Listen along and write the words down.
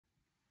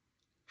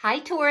Hi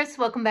Taurus,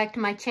 welcome back to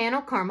my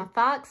channel, Karma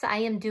Fox. I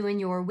am doing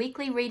your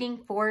weekly reading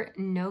for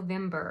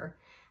November.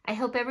 I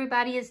hope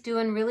everybody is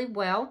doing really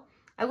well.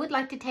 I would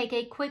like to take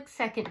a quick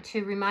second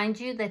to remind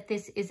you that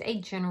this is a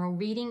general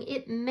reading.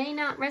 It may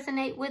not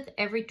resonate with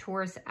every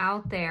Taurus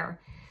out there.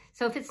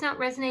 So if it's not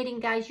resonating,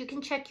 guys, you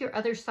can check your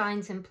other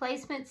signs and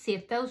placements, see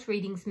if those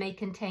readings may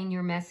contain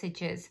your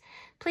messages.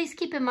 Please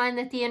keep in mind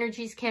that the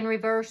energies can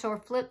reverse or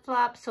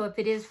flip-flop, so if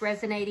it is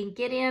resonating,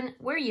 get in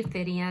where you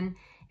fit in.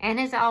 And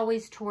as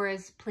always,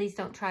 Taurus, please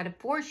don't try to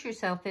force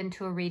yourself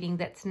into a reading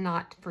that's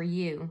not for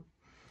you.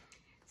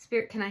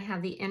 Spirit, can I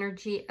have the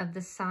energy of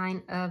the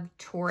sign of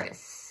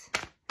Taurus?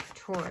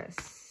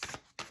 Taurus.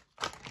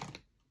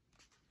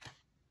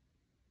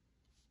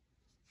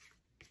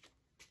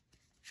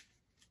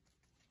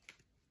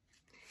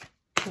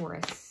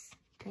 Taurus.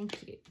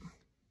 Thank you.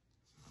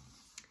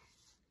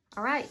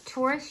 All right,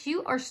 Taurus,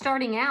 you are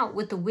starting out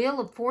with the Wheel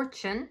of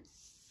Fortune.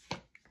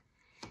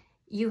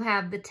 You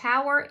have the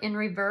Tower in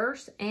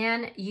reverse,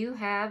 and you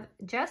have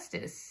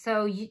Justice.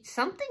 So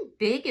something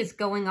big is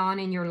going on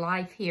in your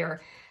life here.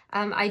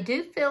 I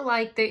do feel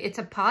like it's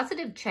a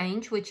positive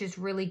change, which is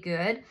really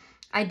good.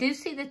 I do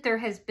see that there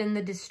has been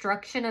the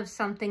destruction of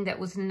something that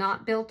was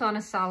not built on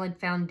a solid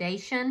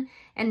foundation.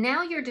 And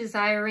now you're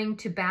desiring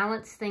to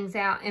balance things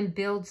out and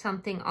build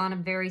something on a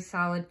very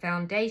solid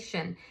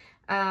foundation.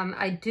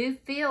 I do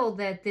feel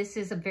that this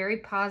is a very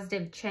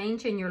positive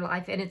change in your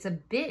life, and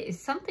it's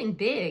something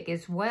big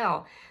as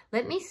well.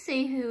 Let me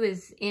see who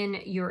is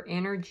in your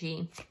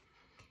energy.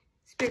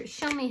 Spirit,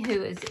 show me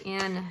who is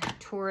in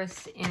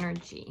Taurus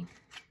energy.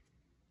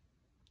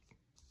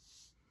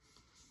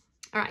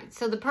 All right,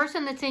 so the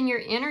person that's in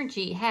your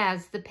energy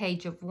has the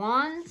Page of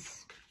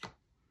Wands,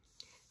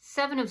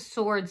 Seven of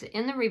Swords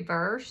in the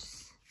reverse,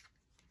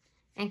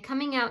 and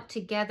coming out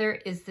together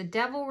is the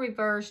Devil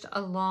reversed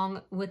along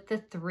with the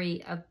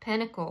Three of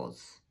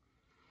Pentacles.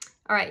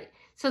 All right,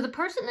 so the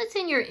person that's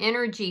in your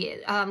energy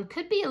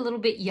could be a little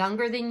bit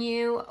younger than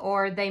you,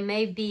 or they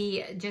may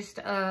be just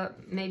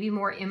maybe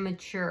more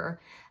immature.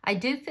 I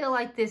do feel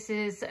like this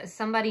is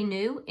somebody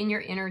new in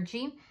your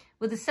energy.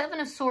 With the Seven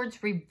of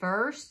Swords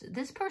reversed,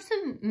 this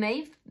person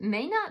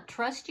may not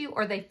trust you,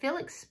 or they feel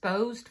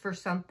exposed for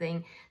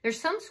something. There's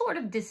some sort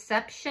of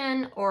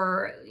deception,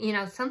 or, you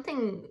know,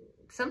 something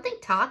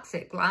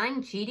toxic,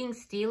 lying, cheating,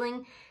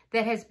 stealing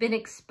that has been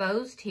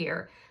exposed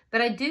here.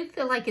 But I do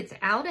feel like it's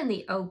out in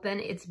the open.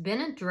 It's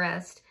been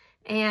addressed.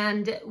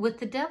 And with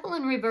the Devil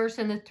in reverse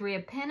and the Three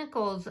of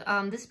Pentacles,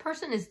 this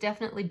person has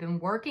definitely been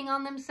working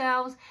on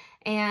themselves,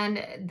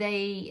 and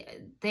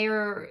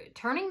they're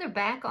turning their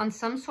back on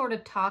some sort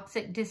of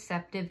toxic,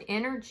 deceptive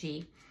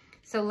energy.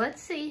 So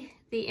let's see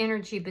the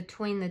energy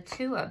between the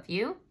two of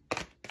you.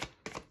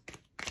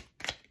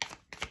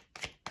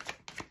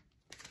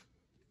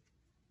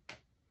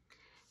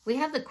 We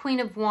have the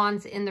Queen of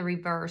Wands in the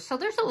reverse. So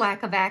there's a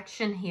lack of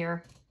action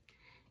here.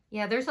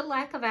 Yeah, there's a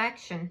lack of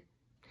action.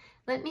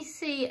 Let me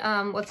see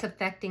what's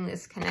affecting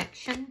this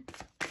connection.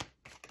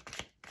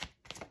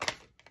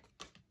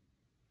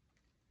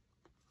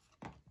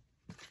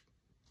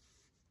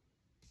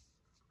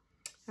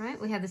 All right,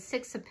 we have the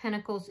Six of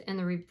Pentacles in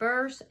the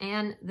reverse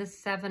and the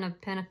Seven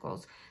of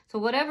Pentacles. So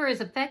whatever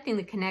is affecting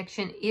the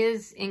connection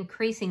is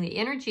increasing. The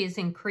energy is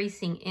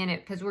increasing in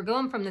it because we're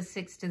going from the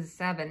 6 to the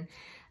 7.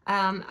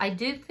 I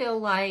do feel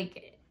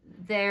like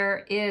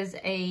there is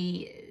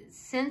a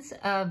sense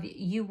of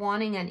you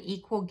wanting an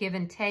equal give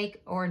and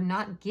take, or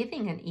not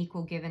giving an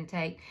equal give and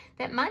take.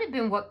 That might have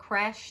been what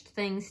crashed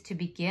things to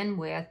begin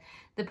with.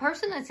 The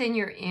person that's in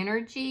your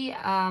energy,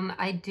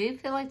 I do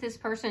feel like this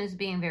person is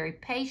being very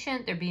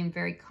patient. They're being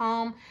very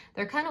calm.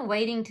 They're kind of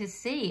waiting to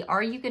see,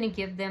 are you going to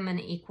give them an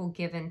equal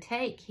give and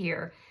take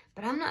here?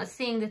 But I'm not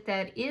seeing that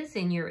that is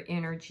in your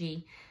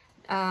energy.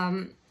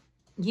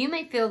 You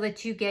may feel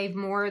that you gave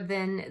more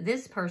than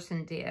this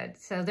person did.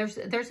 So there's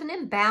an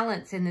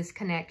imbalance in this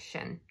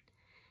connection.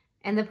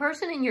 And the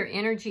person in your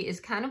energy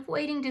is kind of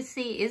waiting to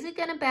see, is it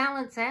going to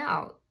balance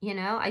out? You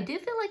know, I do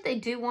feel like they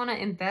do want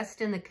to invest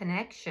in the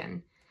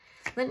connection.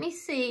 Let me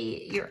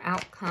see your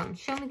outcome.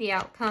 Show me the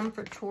outcome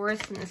for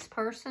Taurus and this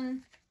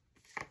person.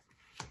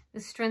 The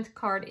Strength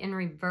card in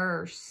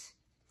reverse.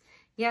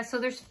 Yeah, so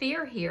there's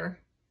fear here.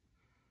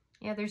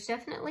 Yeah, there's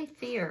definitely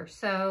fear.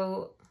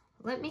 So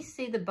let me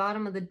see, the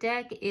bottom of the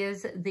deck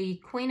is the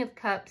Queen of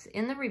Cups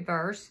in the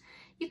reverse.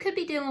 You could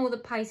be dealing with a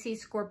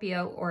Pisces,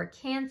 Scorpio, or a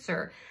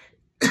Cancer.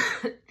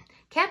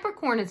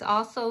 Capricorn is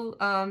also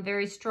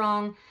very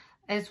strong,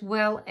 as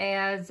well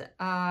as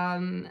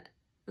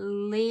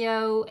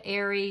Leo,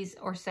 Aries,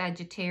 or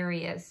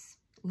Sagittarius.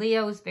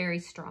 Leo is very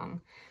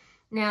strong.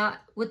 Now,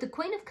 with the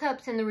Queen of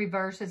Cups in the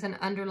reverse as an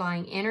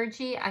underlying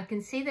energy, I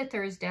can see that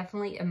there is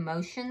definitely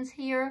emotions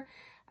here.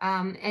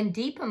 And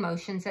deep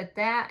emotions at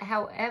that.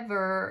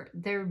 However,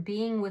 they're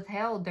being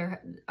withheld. They're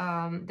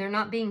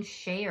not being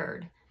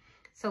shared.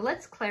 So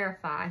let's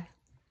clarify.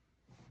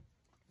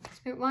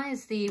 Spirit, why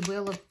is the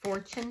Wheel of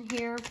Fortune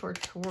here for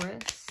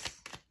Taurus?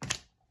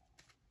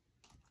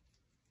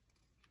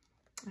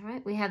 All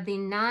right, we have the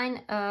Nine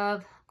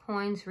of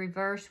Coins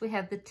reversed, we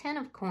have the 10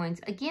 of Coins.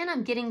 Again,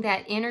 I'm getting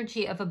that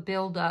energy of a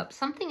build-up.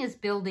 Something is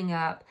building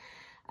up.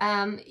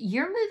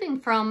 You're moving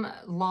from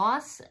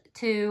loss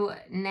to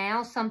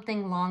now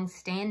something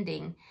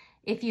long-standing.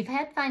 If you've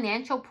had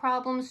financial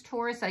problems,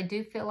 Taurus, I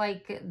do feel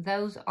like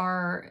those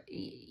are,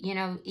 you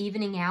know,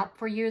 evening out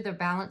for you. They're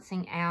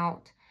balancing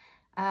out.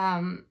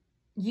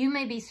 You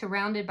may be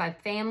surrounded by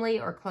family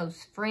or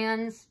close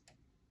friends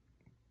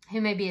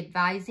who may be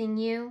advising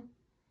you.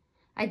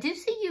 I do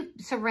see you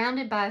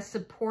surrounded by a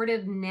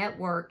supportive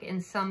network in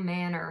some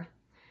manner.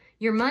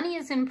 Your money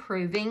is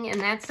improving,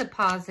 and that's a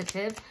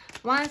positive.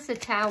 Why is the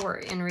Tower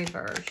in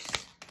reverse?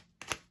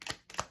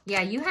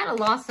 Yeah, you had a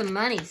loss of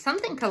money.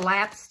 Something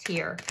collapsed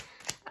here.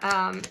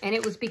 And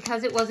it was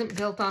because it wasn't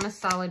built on a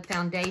solid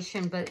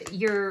foundation. But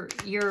you're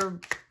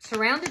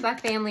surrounded by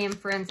family and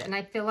friends, and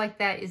I feel like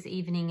that is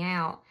evening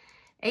out.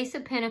 Ace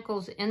of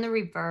Pentacles in the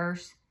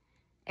reverse.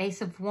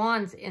 Ace of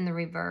Wands in the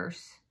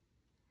reverse.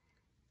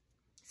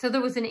 So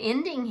there was an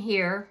ending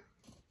here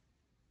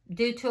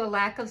due to a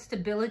lack of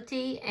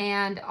stability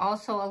and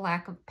also a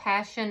lack of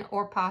passion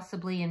or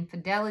possibly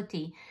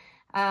infidelity.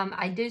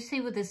 I do see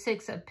with the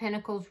Six of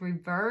Pentacles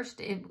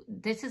reversed,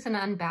 this is an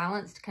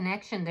unbalanced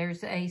connection.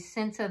 There's a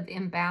sense of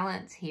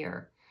imbalance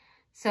here.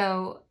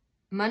 So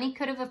money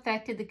could have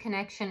affected the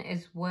connection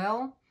as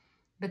well,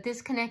 but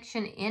this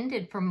connection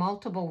ended for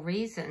multiple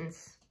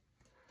reasons.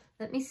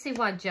 Let me see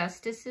why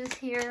Justice is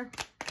here.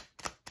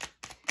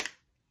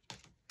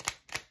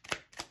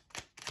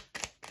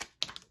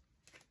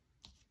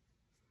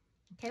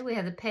 Okay, we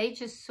have the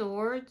Page of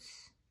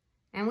Swords,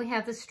 and we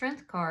have the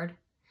Strength card.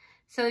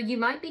 So you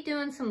might be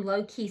doing some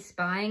low-key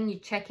spying. You're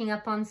checking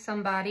up on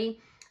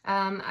somebody.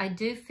 I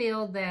do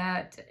feel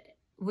that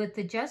with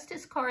the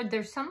Justice card,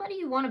 there's somebody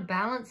you want to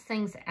balance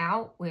things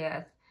out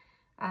with.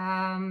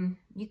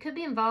 You could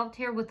be involved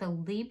here with a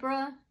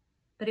Libra,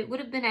 but it would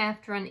have been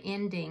after an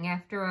ending,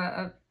 after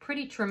a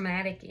pretty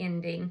traumatic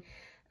ending.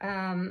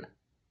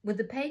 With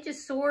the Page of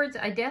Swords,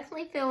 I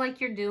definitely feel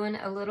like you're doing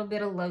a little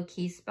bit of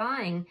low-key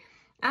spying.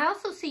 I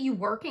also see you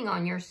working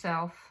on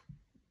yourself.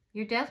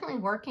 You're definitely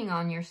working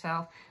on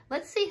yourself.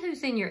 Let's see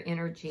who's in your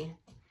energy.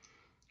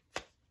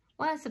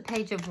 Why is the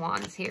Page of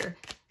Wands here?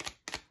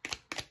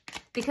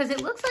 Because it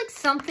looks like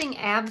something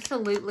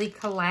absolutely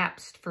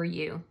collapsed for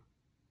you.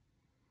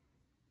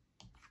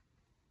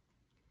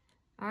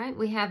 All right,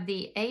 we have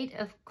the Eight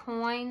of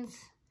Coins.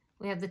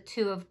 We have the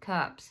Two of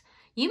Cups.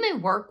 You may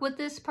work with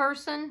this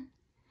person.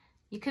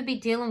 You could be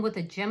dealing with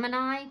a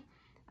Gemini.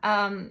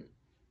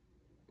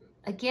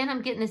 Again,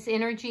 I'm getting this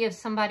energy of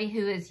somebody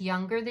who is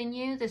younger than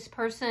you. This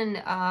person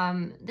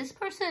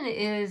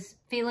is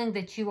feeling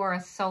that you are a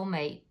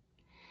soulmate.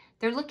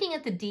 They're looking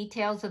at the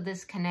details of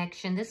this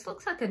connection. This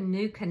looks like a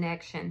new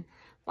connection.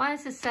 Why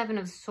is the Seven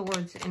of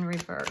Swords in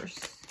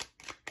reverse?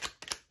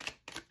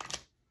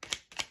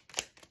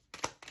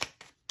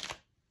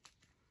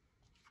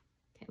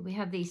 Okay, we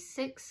have the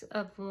Six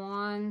of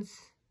Wands,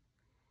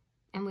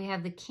 and we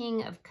have the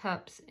King of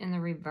Cups in the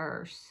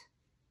reverse.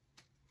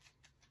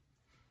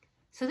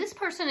 So this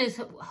person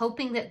is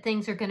hoping that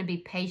things are going to be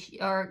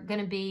patient, are going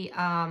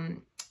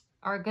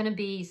to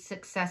be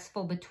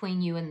successful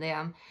between you and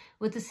them.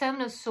 With the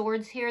Seven of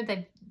Swords here,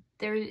 they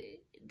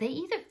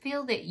either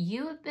feel that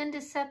you have been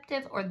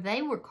deceptive or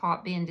they were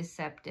caught being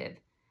deceptive,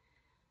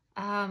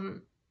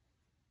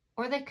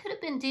 or they could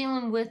have been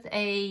dealing with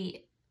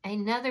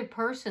another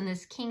person,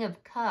 this King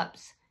of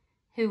Cups,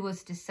 who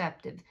was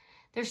deceptive.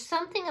 There's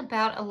something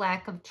about a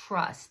lack of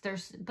trust.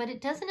 But it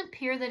doesn't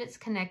appear that it's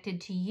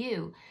connected to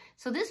you.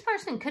 So this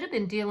person could have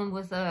been dealing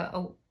with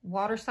a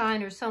water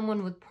sign or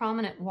someone with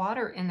prominent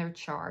water in their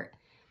chart.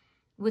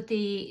 With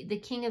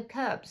the King of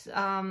Cups,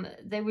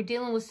 they were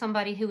dealing with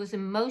somebody who was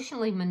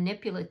emotionally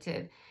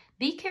manipulative.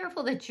 Be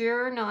careful that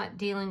you're not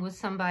dealing with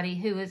somebody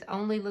who is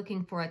only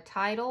looking for a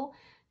title,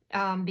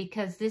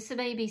 because this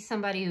may be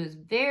somebody who is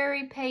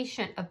very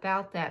patient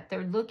about that.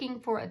 They're looking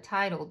for a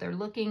title. They're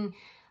looking...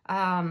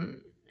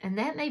 and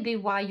that may be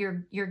why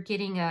you're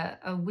getting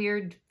a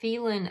weird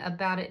feeling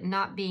about it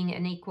not being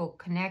an equal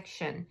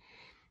connection.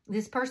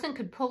 This person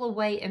could pull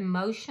away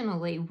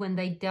emotionally when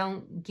they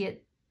don't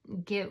get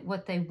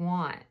what they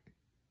want.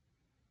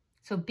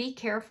 So be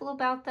careful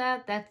about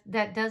that.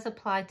 That does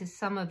apply to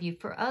some of you.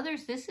 For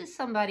others, this is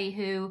somebody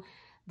who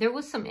there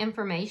was some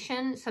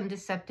information, some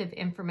deceptive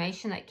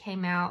information that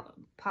came out,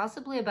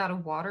 possibly about a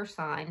water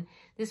sign.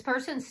 This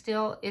person is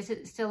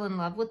still in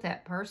love with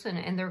that person,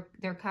 and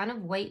they're kind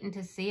of waiting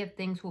to see if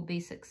things will be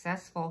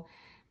successful.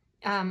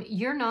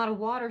 You're not a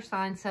water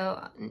sign,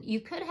 so you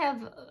could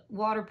have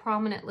water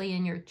prominently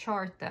in your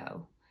chart,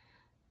 though.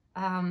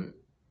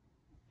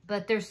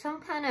 But there's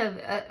some kind of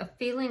a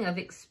feeling of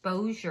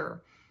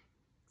exposure.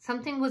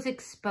 Something was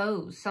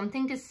exposed.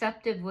 Something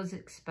deceptive was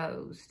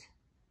exposed.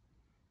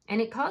 And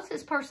it caused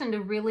this person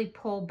to really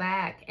pull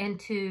back and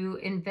to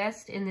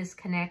invest in this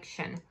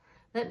connection.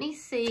 Let me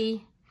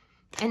see.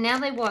 And now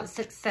they want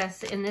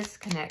success in this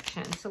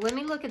connection. So let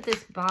me look at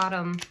this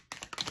bottom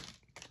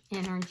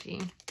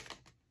energy.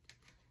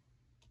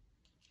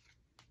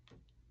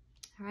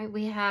 All right,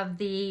 we have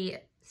the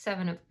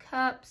Seven of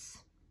Cups.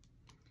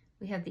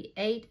 We have the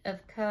 8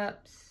 of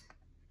Cups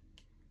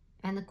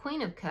and the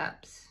Queen of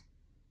Cups.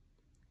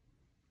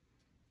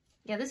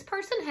 Yeah, this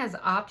person has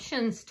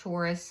options,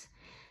 Taurus.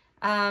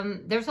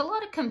 There's a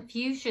lot of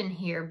confusion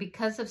here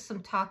because of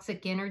some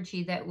toxic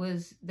energy that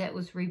was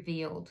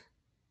revealed.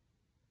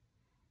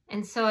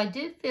 And so I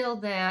do feel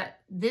that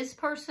this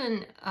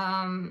person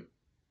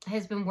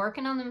has been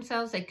working on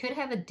themselves. They could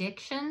have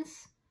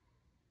addictions.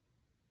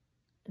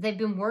 They've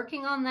been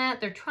working on that.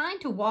 They're trying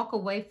to walk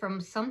away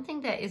from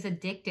something that is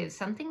addictive,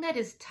 something that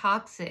is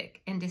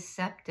toxic and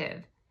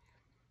deceptive.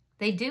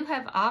 They do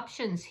have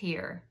options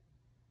here.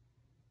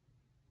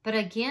 But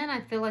again,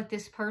 I feel like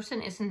this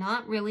person is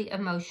not really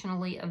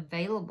emotionally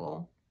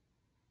available.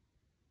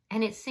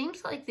 And it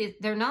seems like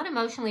they're not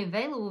emotionally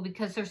available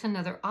because there's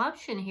another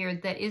option here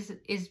that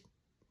is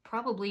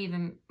probably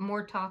even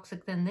more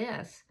toxic than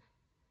this.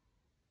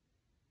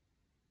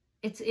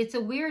 It's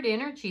a weird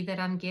energy that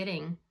I'm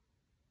getting.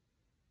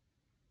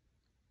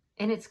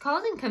 And it's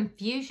causing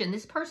confusion.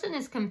 This person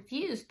is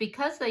confused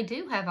because they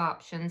do have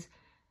options.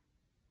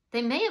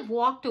 They may have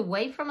walked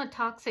away from a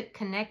toxic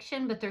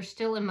connection, but they're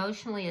still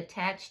emotionally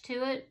attached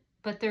to it,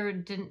 but they're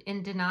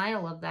in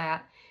denial of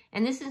that.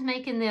 And this is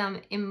making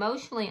them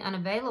emotionally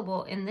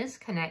unavailable in this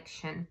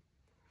connection.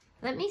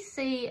 Let me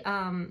see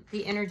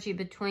the energy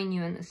between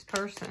you and this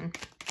person.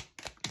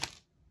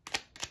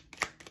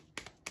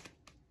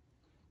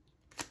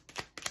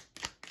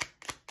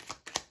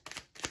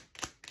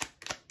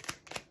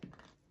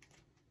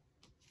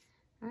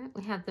 All right,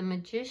 we have the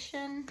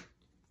Magician.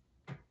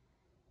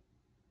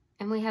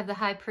 And we have the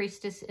High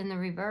Priestess in the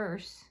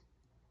reverse.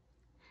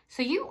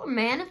 So you are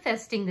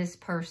manifesting this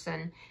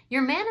person.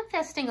 You're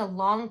manifesting a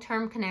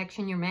long-term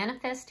connection. You're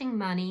manifesting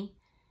money.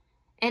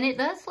 And it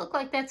does look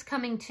like that's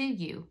coming to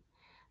you.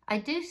 I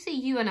do see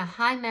you in a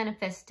high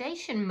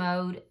manifestation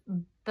mode,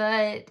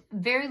 but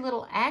very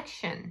little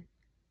action.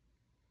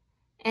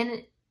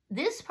 And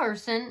this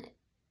person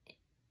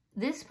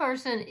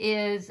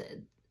is,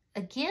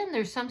 again,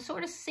 there's some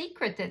sort of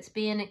secret that's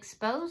being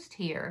exposed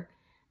here.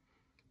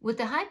 With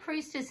the High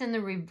Priestess in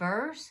the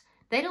reverse,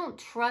 they don't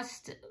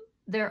trust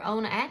their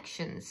own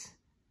actions.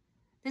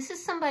 This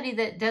is somebody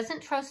that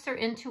doesn't trust their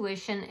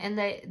intuition, and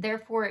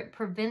therefore it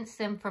prevents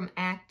them from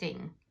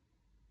acting.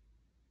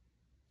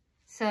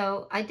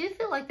 So I do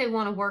feel like they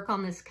want to work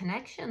on this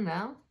connection,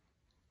 though.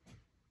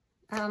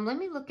 Let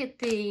me look at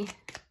the...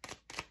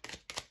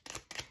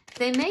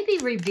 They may be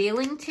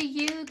revealing to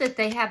you that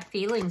they have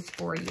feelings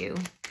for you.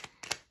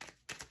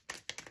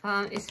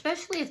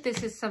 Especially if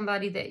this is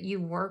somebody that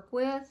you work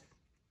with.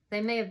 They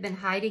may have been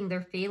hiding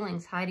their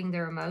feelings, hiding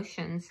their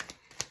emotions.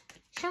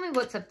 Show me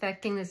what's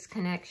affecting this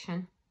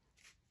connection.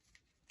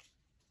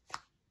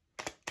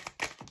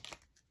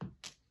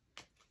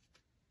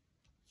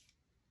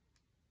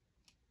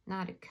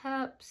 Knight of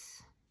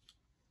Cups.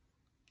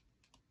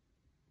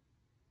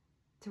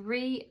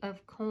 3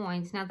 of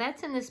Coins. Now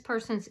that's in this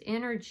person's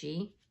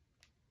energy.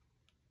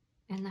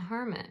 And the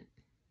Hermit.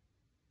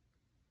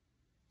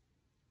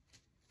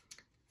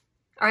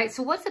 All right,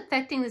 so what's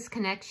affecting this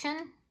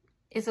connection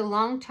is a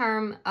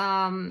long-term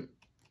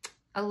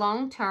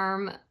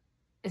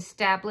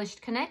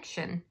established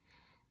connection.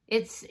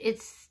 And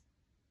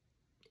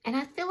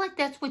I feel like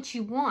that's what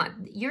you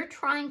want. You're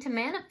trying to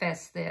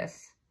manifest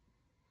this.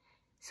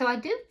 So I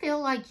do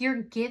feel like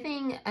you're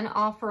giving an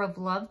offer of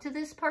love to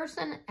this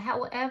person.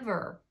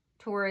 However,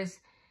 Taurus,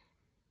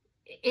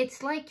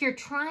 it's like you're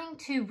trying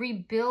to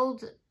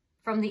rebuild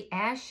from the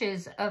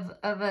ashes of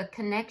a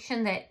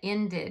connection that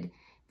ended,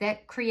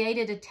 that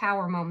created a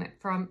tower moment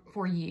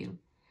for you.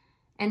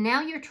 And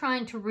now you're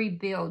trying to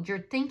rebuild. You're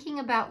thinking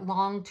about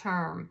long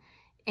term.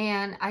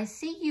 And I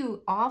see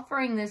you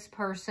offering this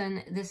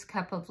person this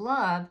cup of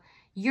love.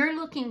 You're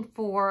looking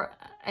for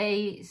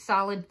a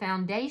solid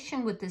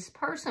foundation with this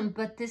person,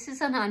 but this is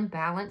an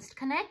unbalanced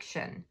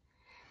connection.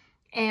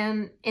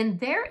 And in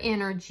their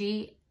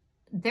energy,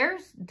 they're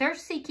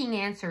seeking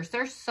answers.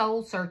 They're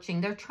soul searching.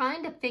 They're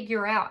trying to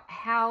figure out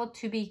how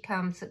to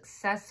become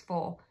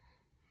successful.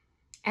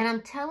 And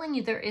I'm telling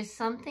you, there is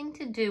something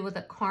to do with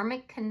a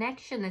karmic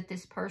connection that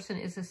this person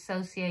is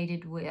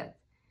associated with.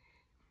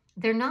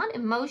 They're not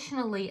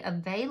emotionally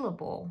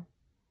available.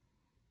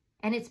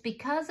 And it's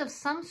because of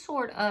some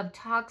sort of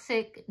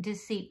toxic,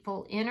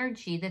 deceitful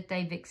energy that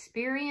they've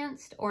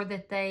experienced or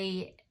that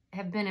they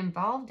have been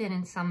involved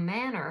in some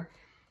manner.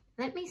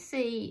 Let me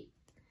see.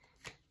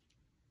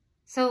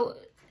 So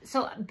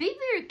be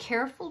very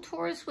careful,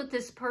 Taurus, with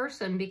this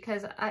person,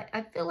 because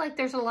I feel like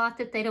there's a lot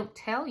that they don't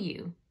tell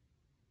you.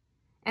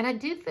 And I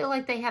do feel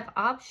like they have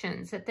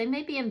options, that they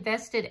may be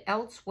invested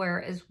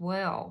elsewhere as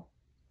well.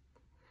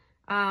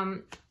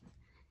 And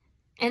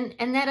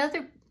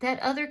that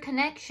other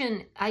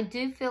connection, I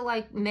do feel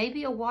like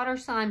maybe a water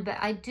sign, but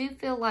I do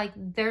feel like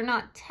they're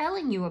not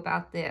telling you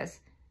about this.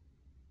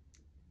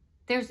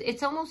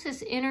 It's almost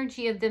this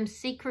energy of them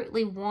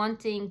secretly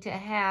wanting to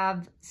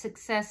have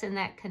success in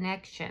that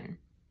connection.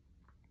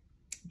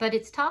 But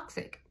it's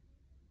toxic.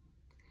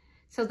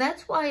 So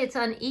that's why it's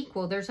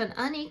unequal. There's an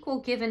unequal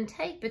give and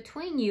take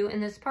between you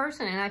and this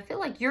person. And I feel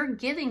like you're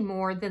giving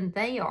more than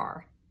they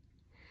are.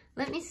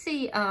 Let me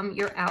see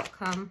your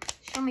outcome.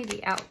 Show me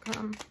the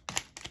outcome.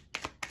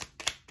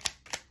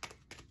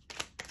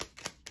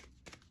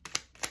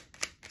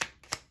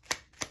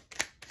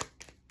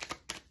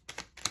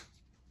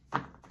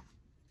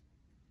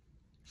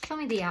 Show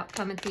me the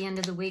outcome at the end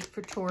of the week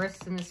for Taurus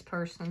and this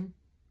person.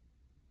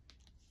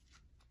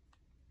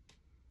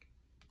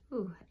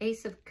 Ooh,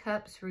 Ace of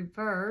Cups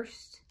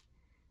reversed.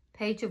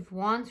 Page of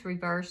Wands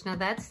reversed. Now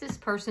that's this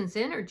person's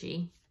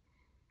energy.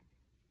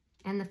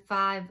 And the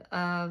Five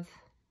of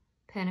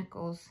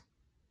Pentacles.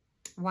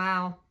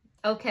 Wow.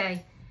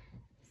 Okay.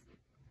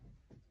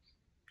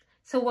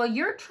 So while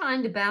you're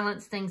trying to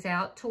balance things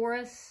out,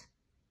 Taurus,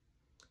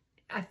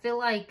 I feel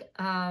like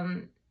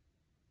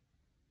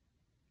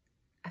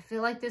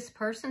this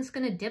person's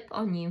going to dip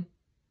on you.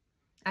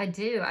 I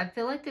do. I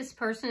feel like this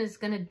person is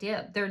going to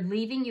dip. They're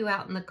leaving you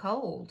out in the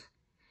cold.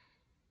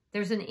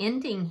 There's an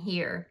ending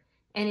here.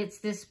 And it's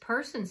this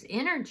person's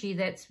energy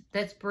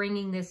that's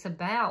bringing this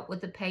about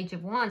with the Page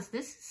of Wands.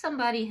 This is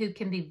somebody who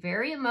can be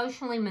very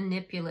emotionally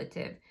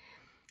manipulative.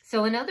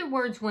 So in other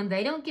words, when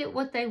they don't get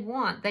what they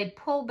want, they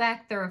pull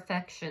back their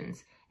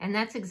affections. And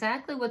that's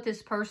exactly what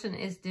this person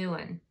is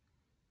doing.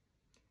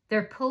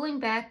 They're pulling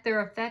back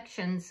their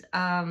affections.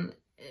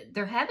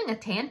 They're having a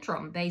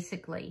tantrum,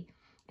 basically.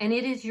 And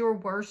it is your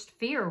worst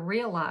fear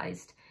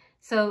realized.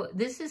 So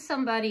this is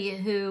somebody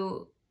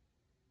who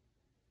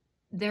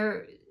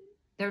they're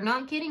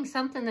not getting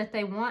something that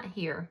they want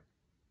here.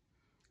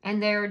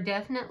 And they're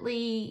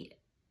definitely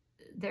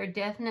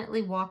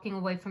walking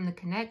away from the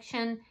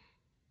connection.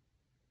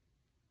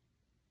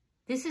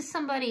 This is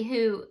somebody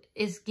who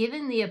is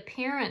given the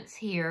appearance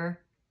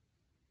here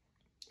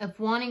of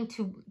wanting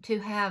to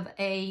have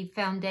a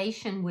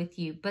foundation with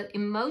you, but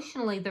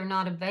emotionally they're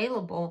not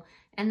available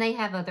and they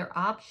have other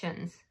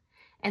options.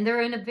 And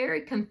they're in a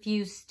very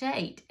confused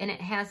state, and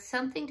it has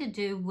something to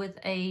do with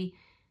a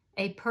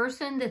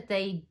person that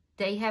they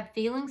have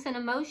feelings and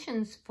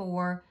emotions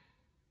for.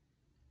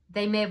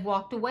 They may have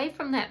walked away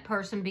from that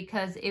person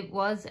because it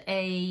was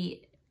a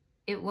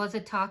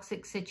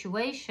toxic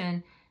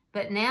situation,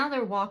 but now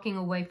they're walking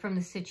away from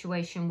the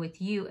situation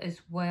with you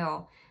as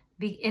well.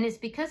 And it's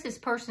because this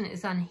person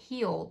is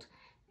unhealed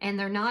and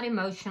they're not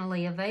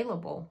emotionally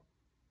available.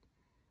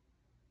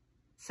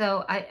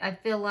 So I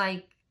feel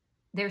like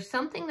there's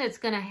something that's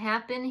going to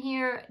happen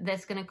here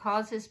that's going to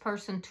cause this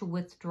person to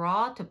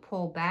withdraw, to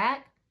pull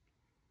back,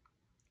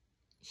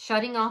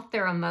 shutting off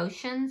their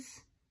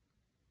emotions.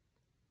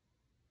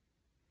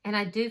 And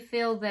I do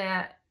feel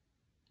that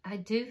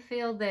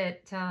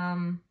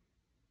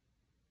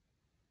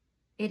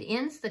it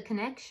ends the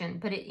connection,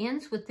 but it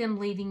ends with them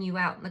leaving you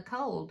out in the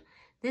cold.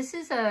 This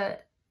is a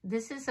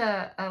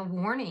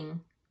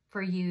warning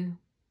for you,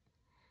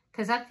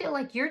 because I feel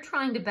like you're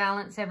trying to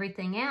balance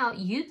everything out.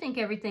 You think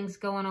everything's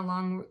going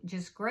along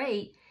just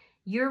great.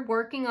 You're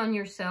working on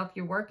yourself.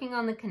 You're working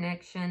on the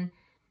connection.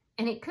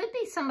 And it could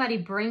be somebody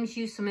brings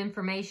you some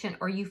information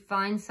or you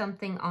find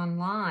something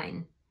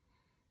online.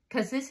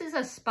 Because this is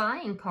a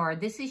spying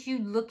card. This is you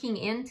looking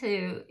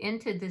into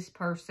this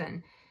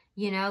person,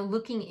 you know,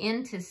 looking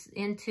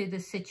into the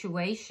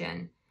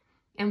situation.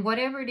 And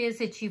whatever it is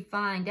that you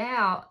find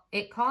out,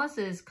 it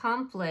causes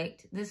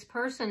conflict. This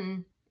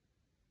person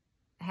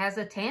has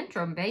a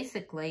tantrum,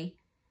 basically.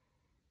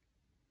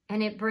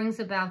 And it brings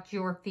about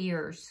your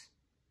fears.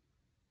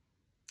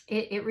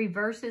 It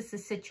reverses the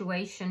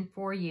situation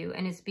for you.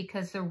 And it's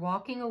because they're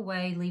walking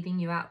away, leaving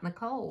you out in the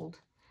cold.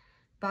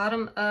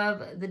 Bottom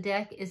of the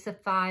deck is the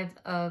Five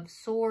of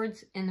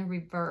Swords in the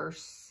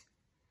reverse.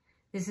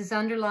 This is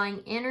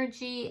underlying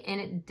energy,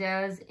 and it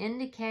does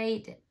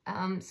indicate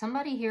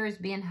somebody here is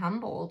being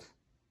humbled.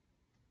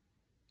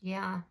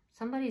 Yeah,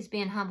 somebody's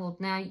being humbled.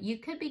 Now, you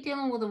could be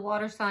dealing with a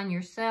water sign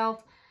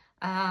yourself.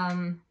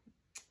 I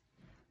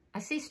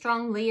see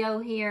strong Leo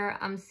here.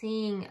 I'm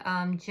seeing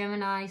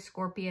Gemini,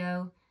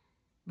 Scorpio,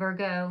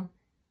 Virgo.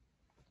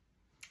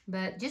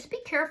 But just be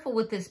careful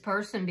with this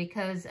person,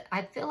 because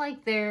I feel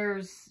like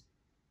there's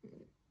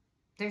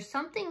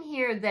something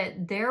here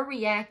that they're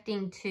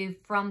reacting to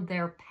from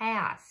their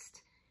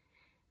past.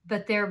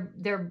 But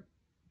they're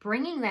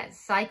bringing that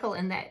cycle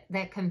and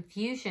that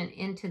confusion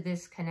into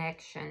this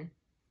connection.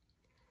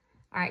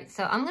 All right,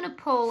 so I'm going to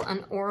pull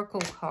an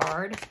oracle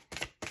card.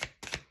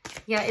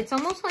 Yeah, it's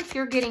almost like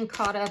you're getting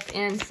caught up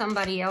in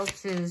somebody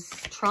else's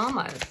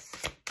traumas.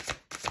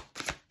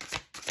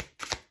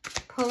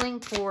 Pulling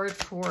for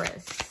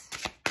Taurus.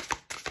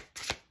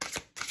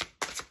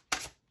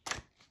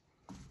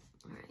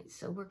 All right,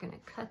 so we're going to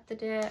cut the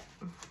deck.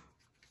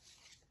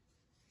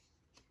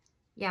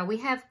 Yeah, we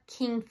have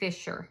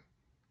Kingfisher.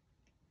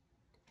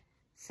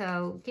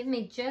 So give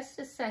me just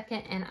a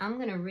second, and I'm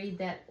going to read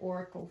that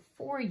oracle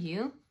for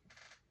you.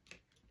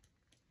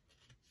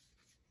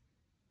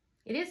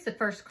 It is the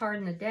first card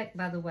in the deck,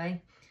 by the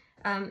way.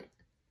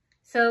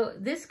 So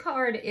this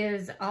card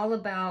is all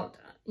about,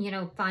 you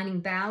know, finding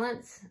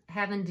balance,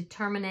 having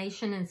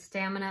determination and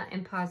stamina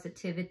and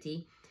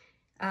positivity.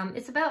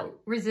 It's about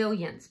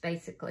resilience,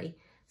 basically.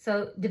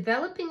 So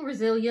developing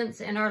resilience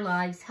in our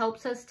lives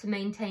helps us to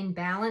maintain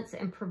balance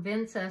and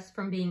prevents us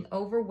from being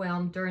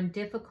overwhelmed during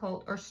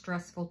difficult or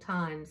stressful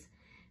times.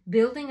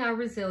 Building our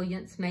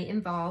resilience may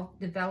involve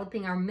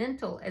developing our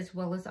mental as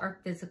well as our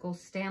physical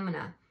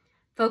stamina,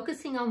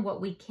 focusing on what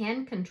we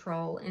can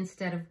control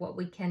instead of what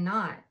we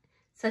cannot,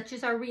 such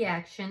as our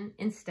reaction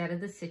instead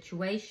of the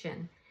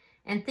situation,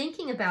 and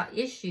thinking about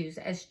issues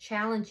as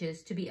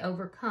challenges to be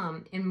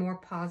overcome in more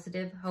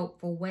positive,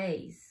 hopeful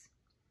ways.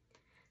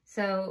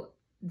 So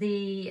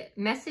the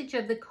message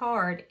of the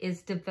card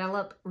is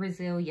develop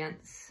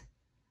resilience.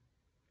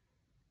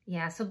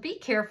 Yeah, so be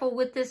careful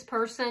with this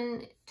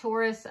person,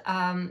 Taurus.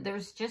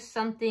 There's just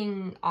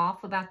something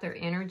off about their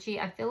energy.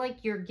 I feel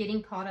like you're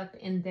getting caught up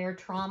in their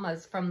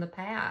traumas from the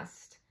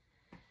past.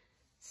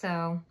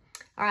 So,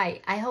 all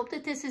right. I hope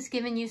that this has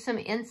given you some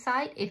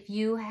insight. If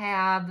you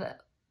have,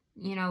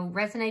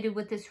 resonated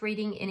with this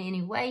reading in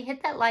any way,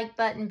 hit that like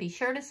button. Be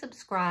sure to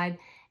subscribe.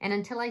 And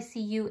until I see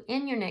you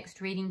in your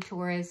next reading,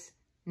 Taurus,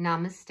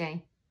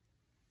 namaste.